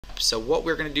So what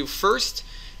we're going to do first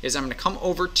is I'm going to come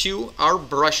over to our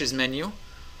brushes menu.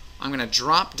 I'm going to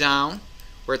drop down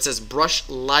where it says brush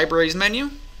libraries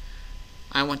menu.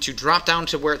 I want to drop down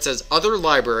to where it says other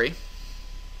library.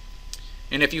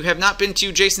 And if you have not been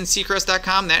to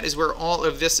jasonsecrest.com, that is where all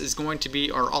of this is going to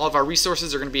be, or all of our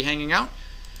resources are going to be hanging out.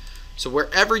 So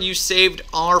wherever you saved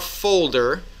our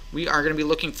folder, we are going to be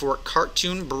looking for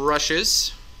cartoon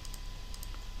brushes.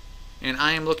 And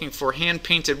I am looking for hand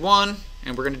painted one,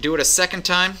 and we're going to do it a second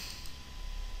time.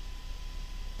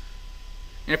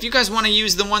 And if you guys want to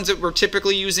use the ones that we're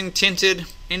typically using, tinted,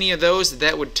 any of those,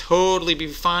 that would totally be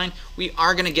fine. We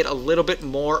are going to get a little bit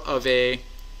more of a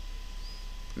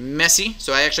messy.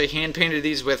 So I actually hand painted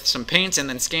these with some paints and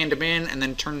then scanned them in and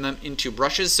then turned them into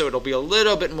brushes. So it'll be a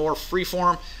little bit more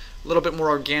freeform, a little bit more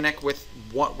organic with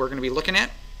what we're going to be looking at.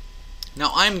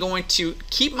 Now I'm going to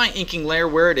keep my inking layer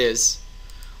where it is.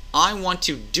 I want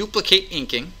to duplicate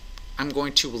inking. I'm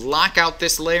going to lock out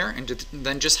this layer and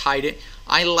then just hide it.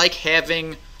 I like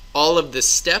having all of the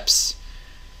steps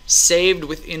saved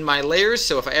within my layers,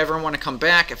 so if I ever want to come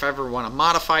back, if I ever want to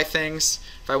modify things,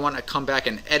 if I want to come back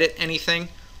and edit anything,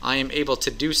 I am able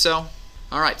to do so.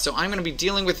 Alright, so I'm going to be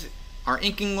dealing with our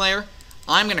inking layer.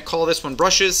 I'm going to call this one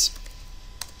brushes,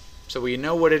 so we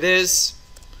know what it is,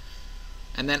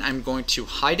 and then I'm going to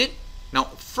hide it. Now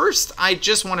first I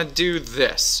just want to do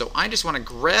this, so I just want to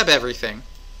grab everything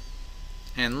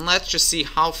and let's just see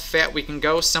how fat we can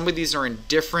go. Some of these are in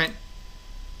different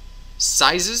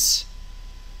sizes.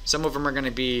 Some of them are going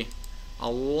to be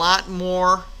a lot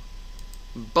more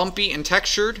bumpy and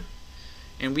textured,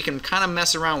 and we can kind of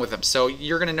mess around with them. So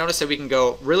you're going to notice that we can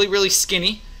go really, really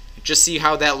skinny. Just see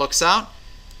how that looks out.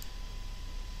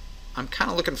 I'm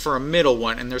kind of looking for a middle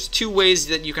one, and there's two ways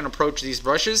that you can approach these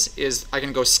brushes. Is I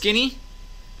can go skinny,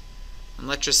 and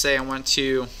let's just say I want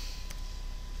to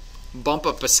bump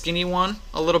up a skinny one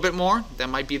a little bit more. That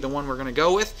might be the one we're going to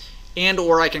go with. And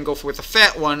or I can go with a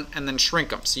fat one and then shrink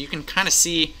them. So you can kind of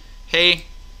see, hey,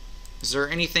 is there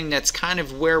anything that's kind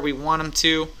of where we want them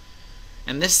to?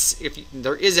 And this,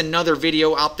 there is another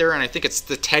video out there, and I think it's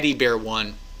the teddy bear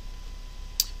one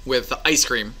with the ice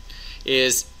cream,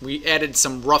 is we added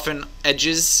some roughen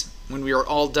edges when we are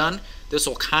all done. This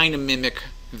will kind of mimic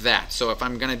that. So if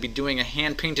I'm going to be doing a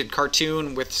hand-painted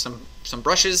cartoon with some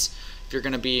brushes, if you're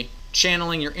going to be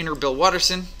channeling your inner Bill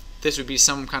Watterson, this would be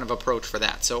some kind of approach for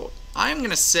that. So I'm going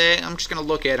to say, I'm just going to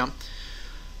look at them.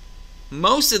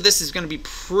 Most of this is going to be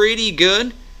pretty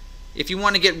good. If you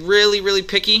want to get really, really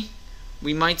picky,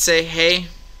 we might say, hey,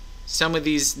 some of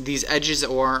these edges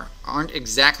aren't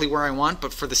exactly where I want,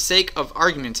 but for the sake of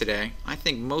argument today, I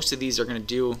think most of these are going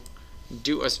to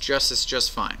do us justice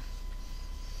just fine.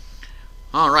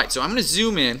 Alright, so I'm going to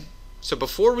zoom in. So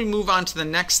before we move on to the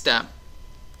next step,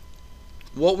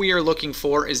 what we are looking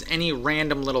for is any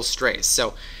random little strays.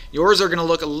 So yours are going to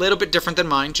look a little bit different than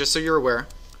mine, just so you're aware.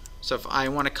 So if I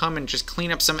want to come and just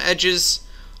clean up some edges,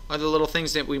 other little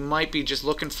things that we might be just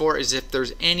looking for is if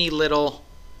there's any little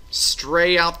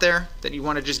stray out there that you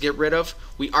want to just get rid of.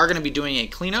 We are going to be doing a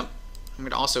cleanup. I'm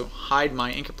going to also hide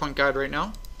my anchor point guide right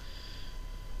now.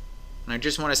 And I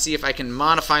just want to see if I can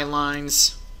modify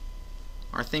lines.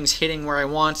 Are things hitting where I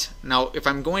want? Now, if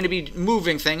I'm going to be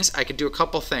moving things, I could do a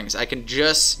couple things. I can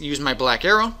just use my black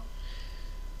arrow.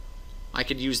 I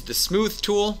could use the smooth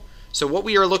tool. So what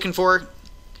we are looking for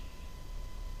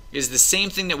is the same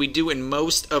thing that we do in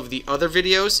most of the other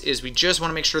videos, is we just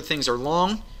want to make sure things are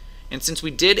long. And since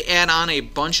we did add on a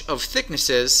bunch of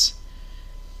thicknesses,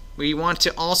 we want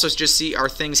to also just see are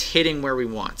things hitting where we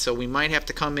want. So we might have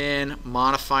to come in,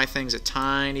 modify things a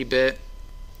tiny bit.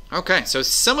 Okay, so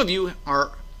some of you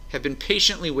have been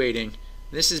patiently waiting.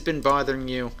 This has been bothering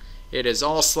you. It is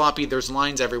all sloppy. There's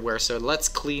lines everywhere, so let's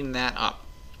clean that up.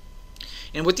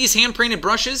 And with these hand-painted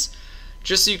brushes,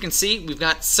 just so you can see, we've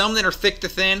got some that are thick to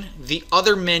thin. The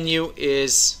other menu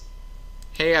is,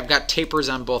 hey, I've got tapers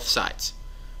on both sides.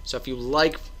 So if you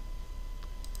like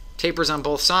tapers on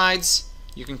both sides,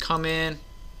 you can come in,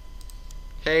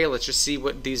 hey, let's just see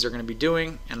what these are going to be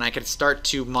doing, and I can start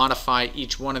to modify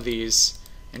each one of these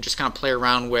and just kind of play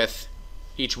around with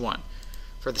each one.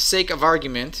 For the sake of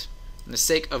argument and the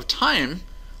sake of time,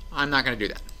 I'm not going to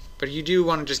do that. But you do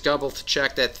want to just double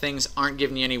check that things aren't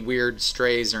giving you any weird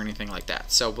strays or anything like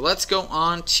that. So let's go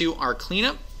on to our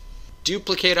cleanup.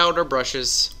 Duplicate out our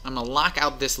brushes. I'm going to lock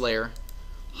out this layer,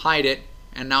 hide it,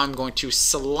 and now I'm going to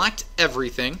select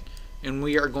everything, and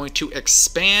we are going to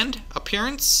expand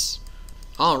appearance.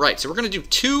 Alright, so we're going to do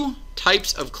two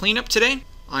types of cleanup today.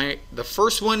 The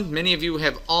first one many of you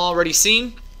have already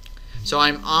seen. So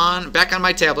I'm back on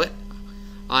my tablet.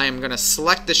 I am going to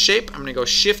select the shape. I'm going to go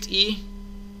Shift E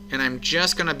And I'm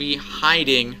just going to be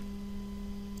hiding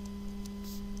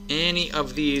any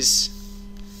of these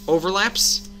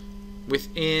overlaps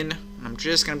within. I'm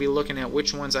just going to be looking at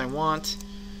which ones I want.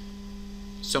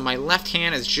 So my left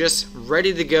hand is just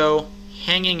ready to go,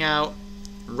 hanging out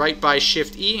right by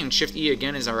Shift E, and Shift E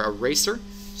again is our eraser.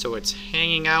 So it's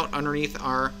hanging out underneath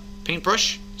our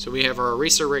paintbrush. So we have our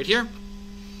eraser right here.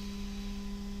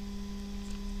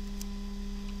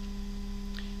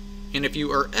 And if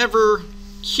you are ever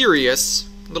curious,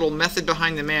 little method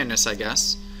behind the madness, I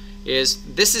guess, is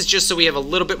this is just so we have a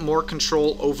little bit more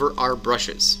control over our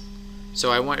brushes.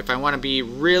 So if I want to be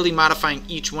really modifying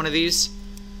each one of these,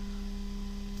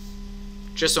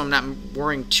 just so I'm not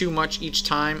worrying too much each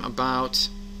time about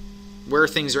where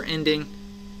things are ending.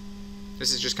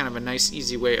 This is just kind of a nice,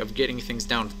 easy way of getting things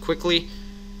down quickly.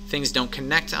 Things don't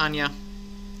connect on you.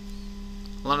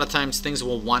 A lot of times things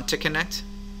will want to connect.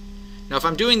 Now if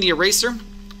I'm doing the eraser,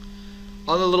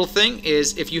 other little thing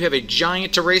is if you have a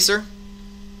giant eraser,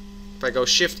 if I go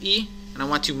Shift E and I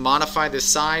want to modify the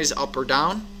size up or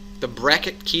down, the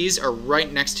bracket keys are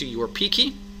right next to your P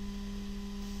key.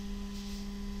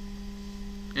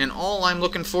 And all I'm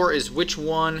looking for is which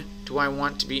one do I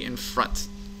want to be in front.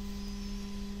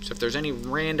 So if there's any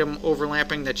random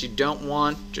overlapping that you don't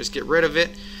want, just get rid of it.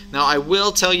 Now I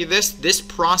will tell you this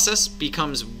process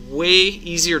becomes way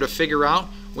easier to figure out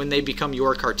when they become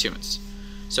your cartoons.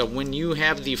 So when you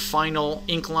have the final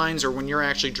ink lines or when you're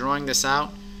actually drawing this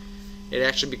out, it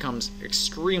actually becomes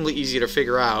extremely easy to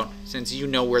figure out since you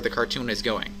know where the cartoon is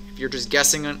going. If you're just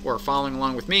guessing it or following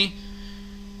along with me,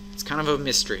 it's kind of a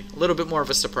mystery, a little bit more of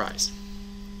a surprise.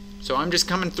 So I'm just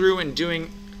coming through and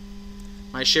doing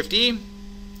my Shift E,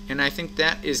 and I think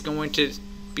that is going to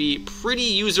be pretty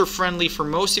user-friendly for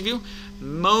most of you.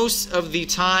 Most of the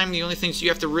time, the only things you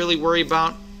have to really worry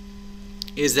about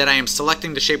is that I am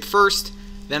selecting the shape first,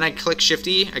 then I click Shift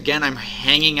E. Again, I'm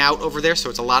hanging out over there, so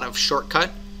it's a lot of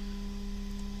shortcut.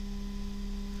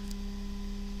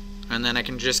 And then I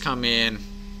can just come in,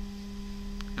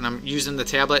 and I'm using the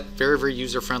tablet, very, very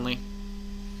user-friendly.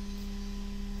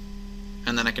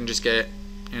 And then I can just get it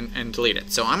and delete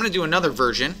it. So I'm going to do another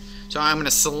version. So I'm going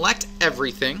to select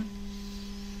everything.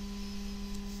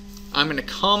 I'm going to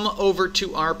come over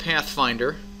to our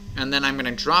Pathfinder, and then I'm going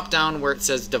to drop down where it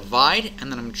says divide, and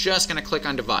then I'm just going to click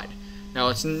on divide. Now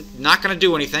it's not going to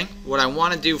do anything. What I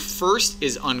want to do first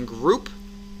is ungroup.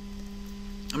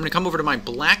 I'm going to come over to my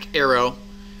black arrow,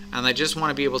 and I just want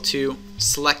to be able to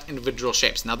select individual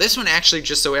shapes. Now this one actually,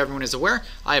 just so everyone is aware,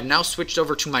 I have now switched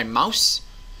over to my mouse,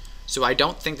 so I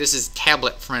don't think this is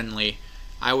tablet friendly.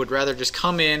 I would rather just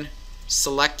come in,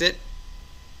 select it,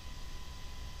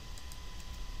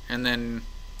 and then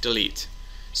delete.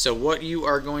 So what you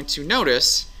are going to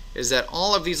notice is that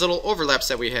all of these little overlaps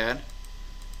that we had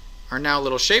are now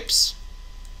little shapes,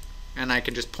 and I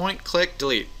can just point, click,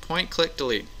 delete, point, click,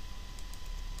 delete.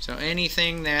 So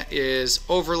anything that is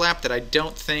overlap that I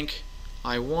don't think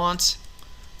I want,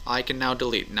 I can now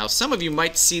delete. Now some of you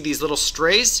might see these little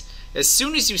strays. As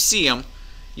soon as you see them,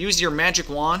 use your magic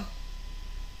wand,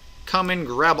 come in,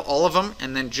 grab all of them,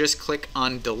 and then just click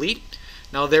on delete.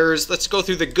 Now let's go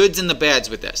through the goods and the bads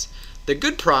with this. The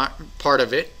good part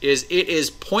of it is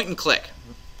point and click.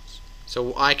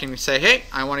 So I can say, hey,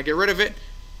 I want to get rid of it,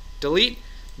 delete.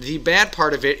 The bad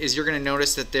part of it is you're going to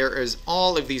notice that there is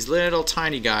all of these little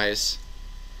tiny guys,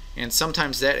 and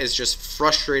sometimes that is just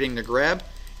frustrating to grab,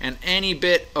 and any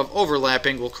bit of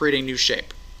overlapping will create a new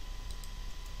shape.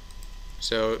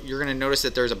 So you're going to notice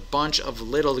that there's a bunch of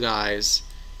little guys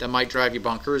that might drive you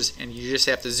bonkers, and you just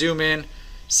have to zoom in,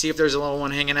 see if there's a little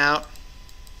one hanging out,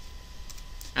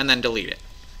 and then delete it.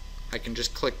 I can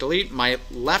just click delete. My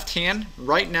left hand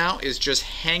right now is just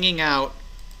hanging out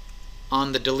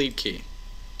on the delete key.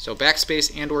 So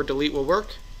backspace and or delete will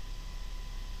work.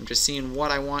 I'm just seeing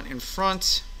what I want in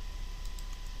front.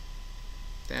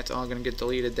 That's all going to get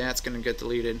deleted. That's going to get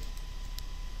deleted.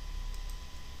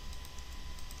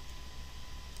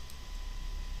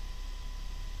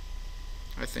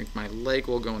 I think my leg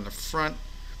will go in the front.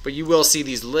 But you will see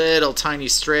these little tiny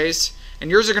strays.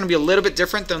 And yours are going to be a little bit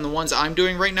different than the ones I'm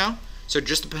doing right now. So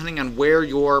just depending on where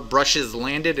your brushes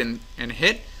landed and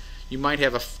hit, you might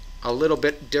have a little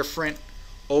bit different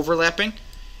overlapping.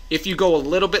 If you go a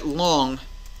little bit long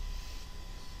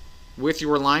with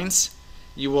your lines,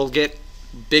 you will get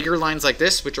bigger lines like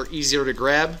this, which are easier to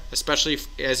grab, especially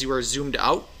as you are zoomed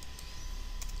out.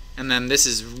 And then this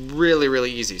is really,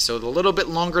 really easy. So the little bit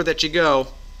longer that you go,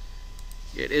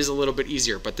 it is a little bit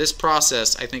easier. But this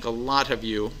process, I think a lot of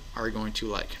you are going to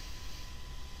like.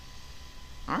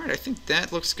 Alright, I think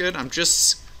that looks good. I'm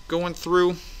just going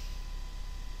through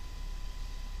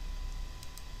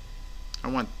I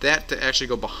want that to actually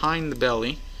go behind the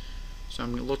belly. So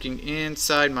I'm looking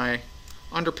inside my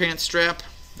underpants strap.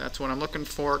 That's what I'm looking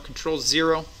for. Control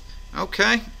 0.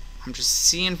 Okay, I'm just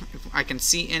seeing if I can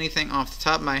see anything off the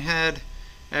top of my head.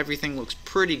 Everything looks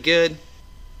pretty good.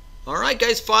 Alright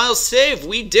guys, file save.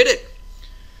 We did it.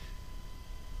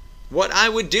 What I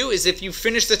would do is, if you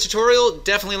finish the tutorial,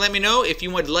 definitely let me know if you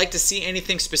would like to see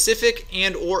anything specific,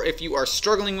 and or if you are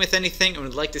struggling with anything and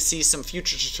would like to see some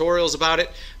future tutorials about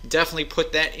it. Definitely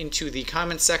put that into the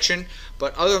comments section.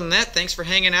 But other than that, thanks for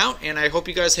hanging out, and I hope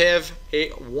you guys have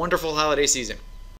a wonderful holiday season.